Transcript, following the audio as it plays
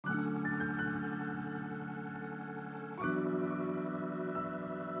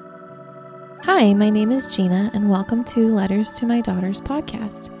Hi, my name is Gina, and welcome to Letters to My Daughter's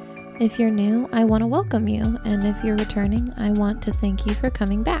podcast. If you're new, I want to welcome you, and if you're returning, I want to thank you for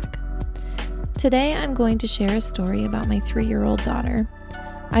coming back. Today, I'm going to share a story about my 3-year-old daughter.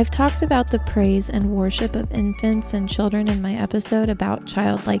 I've talked about the praise and worship of infants and children in my episode about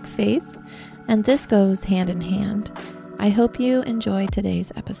childlike faith, and this goes hand in hand. I hope you enjoy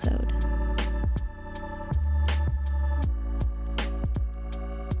today's episode.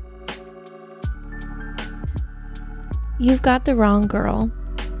 You've got the wrong girl.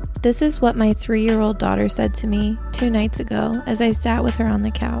 This is what my 3-year-old daughter said to me 2 nights ago as I sat with her on the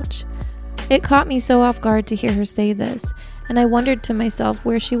couch. It caught me so off guard to hear her say this, and I wondered to myself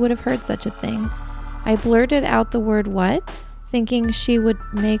where she would have heard such a thing. I blurted out the word "what?" thinking she would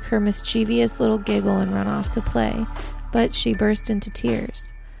make her mischievous little giggle and run off to play, but she burst into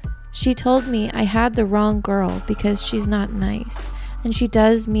tears. She told me I had the wrong girl because she's not nice, and she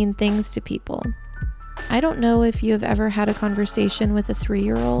does mean things to people. I don't know if you have ever had a conversation with a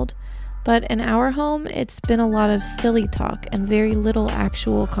 3-year-old, but in our home, it's been a lot of silly talk and very little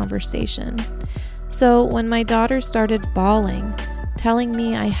actual conversation. So when my daughter started bawling, telling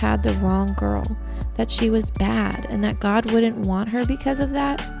me I had the wrong girl, that she was bad and that God wouldn't want her because of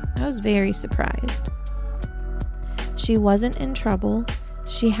that, I was very surprised. She wasn't in trouble,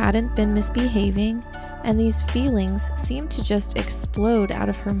 she hadn't been misbehaving, and these feelings seemed to just explode out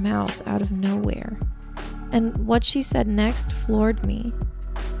of her mouth out of nowhere. And what she said next floored me.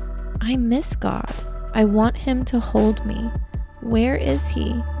 I miss God. I want Him to hold me. Where is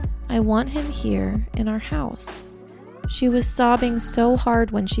He? I want Him here in our house. She was sobbing so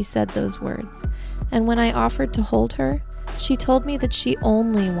hard when she said those words, and when I offered to hold her, she told me that she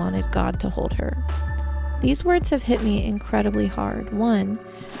only wanted God to hold her. These words have hit me incredibly hard. 1,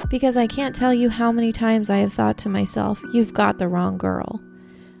 because I can't tell you how many times I have thought to myself, you've got the wrong girl.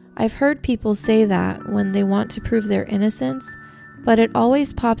 I've heard people say that when they want to prove their innocence, but it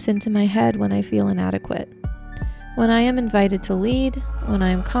always pops into my head when I feel inadequate. When I am invited to lead, when I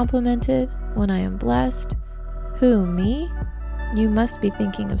am complimented, when I am blessed. Who, me? You must be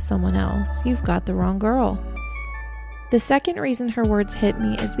thinking of someone else. You've got the wrong girl. The second reason her words hit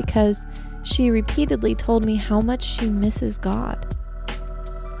me is because she repeatedly told me how much she misses God.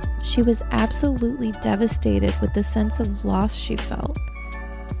 She was absolutely devastated with the sense of loss she felt.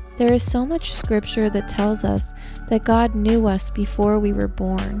 There is so much scripture that tells us that God knew us before we were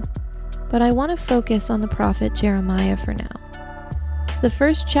born, but I want to focus on the prophet Jeremiah for now. The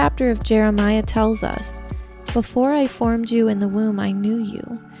first chapter of Jeremiah tells us, "Before I formed you in the womb, I knew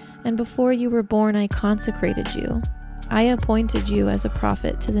you, and before you were born, I consecrated you. I appointed you as a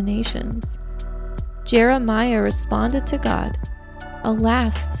prophet to the nations." Jeremiah responded to God,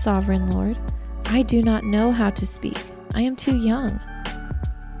 "Alas, sovereign Lord, I do not know how to speak. I am too young."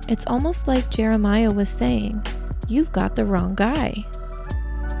 It's almost like Jeremiah was saying, you've got the wrong guy.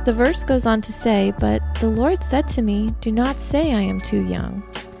 The verse goes on to say, "But the Lord said to me, do not say I am too young.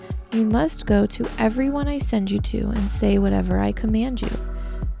 You must go to everyone I send you to and say whatever I command you.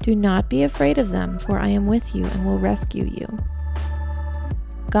 Do not be afraid of them, for I am with you and will rescue you."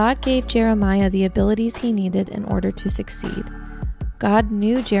 God gave Jeremiah the abilities he needed in order to succeed. God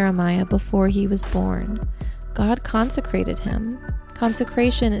knew Jeremiah before he was born. God consecrated him.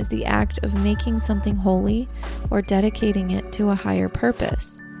 Consecration is the act of making something holy or dedicating it to a higher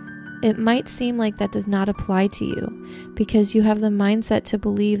purpose. It might seem like that does not apply to you because you have the mindset to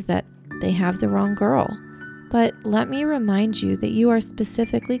believe that they have the wrong girl. But let me remind you that you are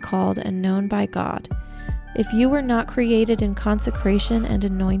specifically called and known by God. If you were not created in consecration and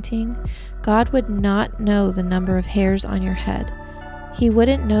anointing, God would not know the number of hairs on your head. He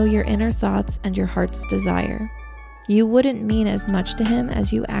wouldn't know your inner thoughts and your heart's desire. You wouldn't mean as much to Him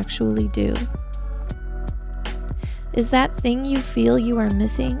as you actually do. Is that thing you feel you are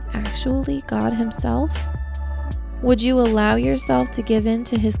missing actually God Himself? Would you allow yourself to give in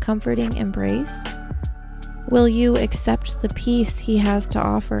to His comforting embrace? Will you accept the peace He has to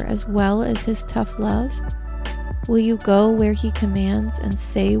offer as well as His tough love? Will you go where He commands and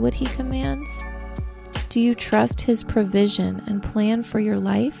say what He commands? Do you trust His provision and plan for your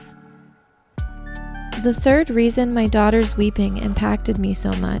life? The third reason my daughter's weeping impacted me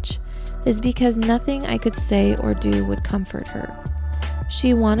so much is because nothing I could say or do would comfort her.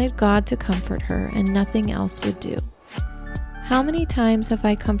 She wanted God to comfort her, and nothing else would do. How many times have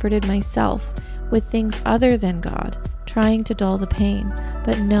I comforted myself with things other than God, trying to dull the pain,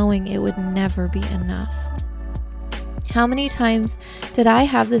 but knowing it would never be enough? How many times did I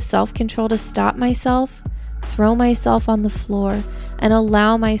have the self-control to stop myself, throw myself on the floor, and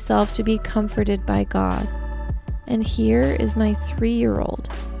allow myself to be comforted by God? And here is my 3-year-old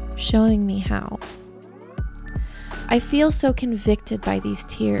showing me how. I feel so convicted by these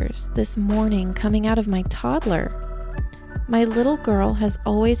tears this morning coming out of my toddler. My little girl has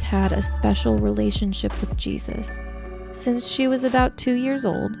always had a special relationship with Jesus. Since she was about 2 years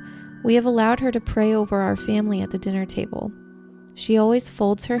old, we have allowed her to pray over our family at the dinner table. She always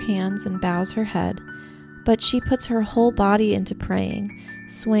folds her hands and bows her head, but she puts her whole body into praying,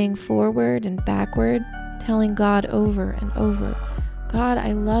 swaying forward and backward, telling God over and over, "God,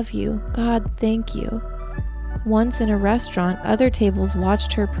 I love you. God, thank you." Once in a restaurant, other tables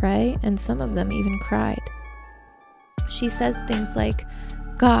watched her pray, and some of them even cried. She says things like,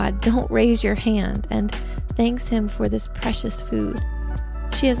 "God, don't raise your hand," and thanks Him for this precious food.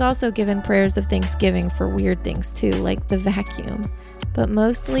 She has also given prayers of thanksgiving for weird things too, like the vacuum. But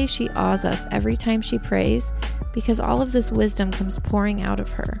mostly she awes us every time she prays because all of this wisdom comes pouring out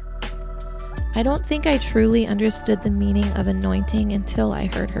of her. I don't think I truly understood the meaning of anointing until I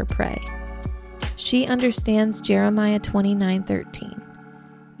heard her pray. She understands Jeremiah 29:13.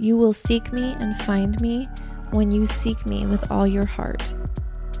 "You will seek me and find me when you seek me with all your heart."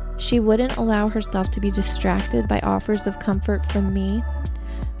 She wouldn't allow herself to be distracted by offers of comfort from me.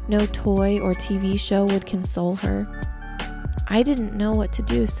 No toy or TV show would console her. I didn't know what to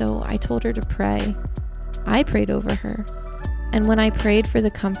do, so I told her to pray. I prayed over her. And when I prayed for the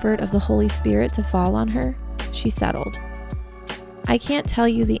comfort of the Holy Spirit to fall on her, she settled. I can't tell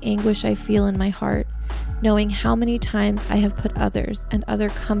you the anguish I feel in my heart, knowing how many times I have put others and other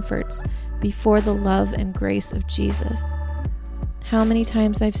comforts before the love and grace of Jesus. How many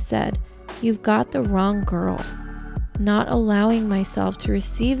times I've said, "You've got the wrong girl," not allowing myself to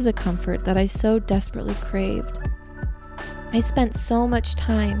receive the comfort that I so desperately craved. I spent so much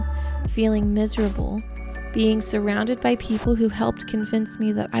time feeling miserable, being surrounded by people who helped convince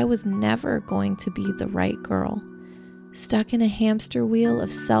me that I was never going to be the right girl, stuck in a hamster wheel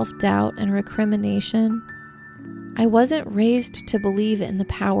of self-doubt and recrimination. I wasn't raised to believe in the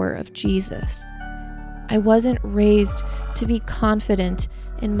power of Jesus. I wasn't raised to be confident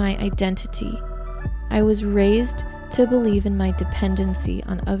in my identity. I was raised to believe in my dependency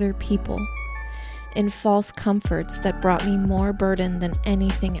on other people, in false comforts that brought me more burden than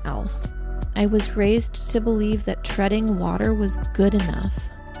anything else. I was raised to believe that treading water was good enough.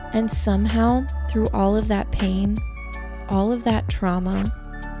 And somehow, through all of that pain, all of that trauma,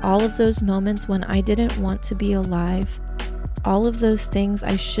 all of those moments when I didn't want to be alive, all of those things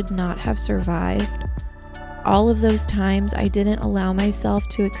I should not have survived, all of those times I didn't allow myself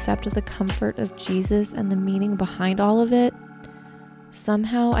to accept the comfort of Jesus and the meaning behind all of it,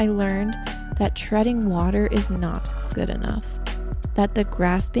 somehow I learned that treading water is not good enough, that the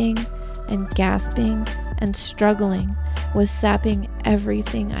grasping and gasping and struggling was sapping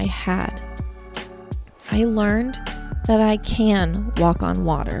everything I had. I learned that I can walk on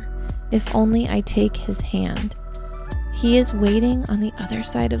water if only I take His hand. He is waiting on the other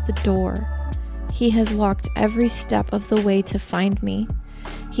side of the door. He has walked every step of the way to find me.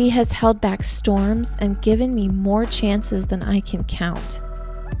 He has held back storms and given me more chances than I can count.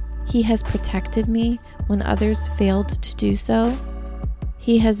 He has protected me when others failed to do so.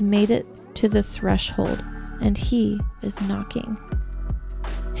 He has made it to the threshold, and He is knocking.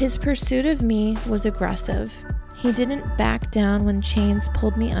 His pursuit of me was aggressive. He didn't back down when chains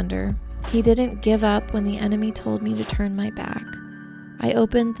pulled me under. He didn't give up when the enemy told me to turn my back. I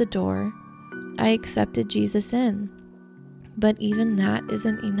opened the door. I accepted Jesus in. But even that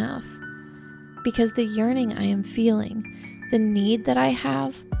isn't enough. Because the yearning I am feeling, the need that I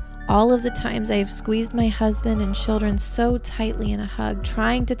have, all of the times I have squeezed my husband and children so tightly in a hug,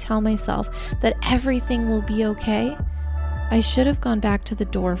 trying to tell myself that everything will be okay, I should have gone back to the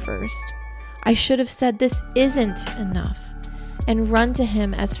door first. I should have said, "This isn't enough," and run to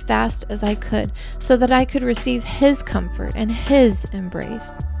Him as fast as I could so that I could receive His comfort and His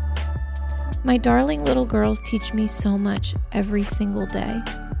embrace. My darling little girls teach me so much every single day.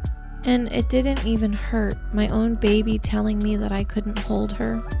 And it didn't even hurt my own baby telling me that I couldn't hold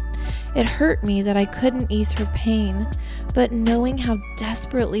her. It hurt me that I couldn't ease her pain, but knowing how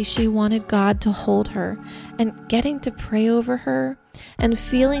desperately she wanted God to hold her and getting to pray over her and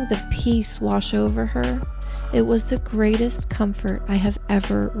feeling the peace wash over her, it was the greatest comfort I have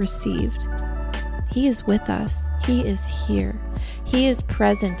ever received. He is with us. He is here. He is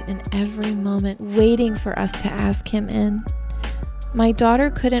present in every moment, waiting for us to ask Him in. My daughter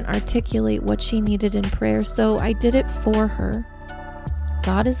couldn't articulate what she needed in prayer, so I did it for her.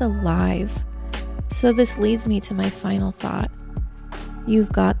 God is alive. So this leads me to my final thought.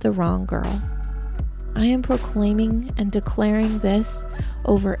 You've got the wrong girl. I am proclaiming and declaring this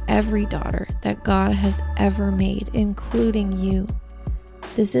over every daughter that God has ever made, including you.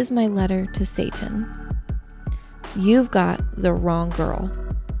 This is my letter to Satan. You've got the wrong girl.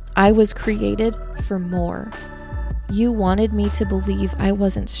 I was created for more. You wanted me to believe I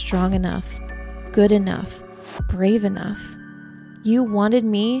wasn't strong enough, good enough, brave enough. You wanted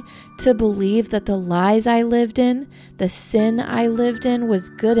me to believe that the lies I lived in, the sin I lived in, was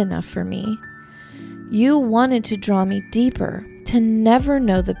good enough for me. You wanted to draw me deeper, to never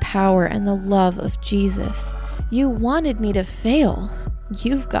know the power and the love of Jesus. You wanted me to fail.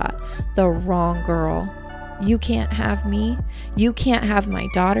 You've got the wrong girl. You can't have me. You can't have my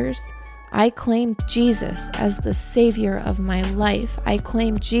daughters. I claim Jesus as the Savior of my life. I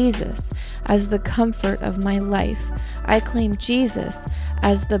claim Jesus as the comfort of my life. I claim Jesus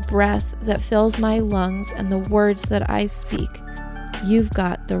as the breath that fills my lungs and the words that I speak. You've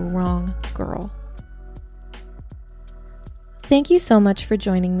got the wrong girl. Thank you so much for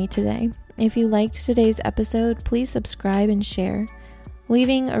joining me today. If you liked today's episode, please subscribe and share.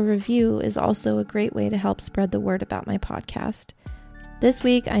 Leaving a review is also a great way to help spread the word about my podcast. This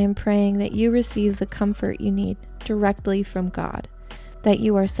week, I am praying that you receive the comfort you need directly from God, that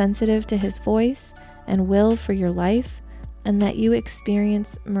you are sensitive to His voice and will for your life, and that you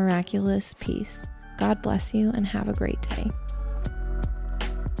experience miraculous peace. God bless you and have a great day.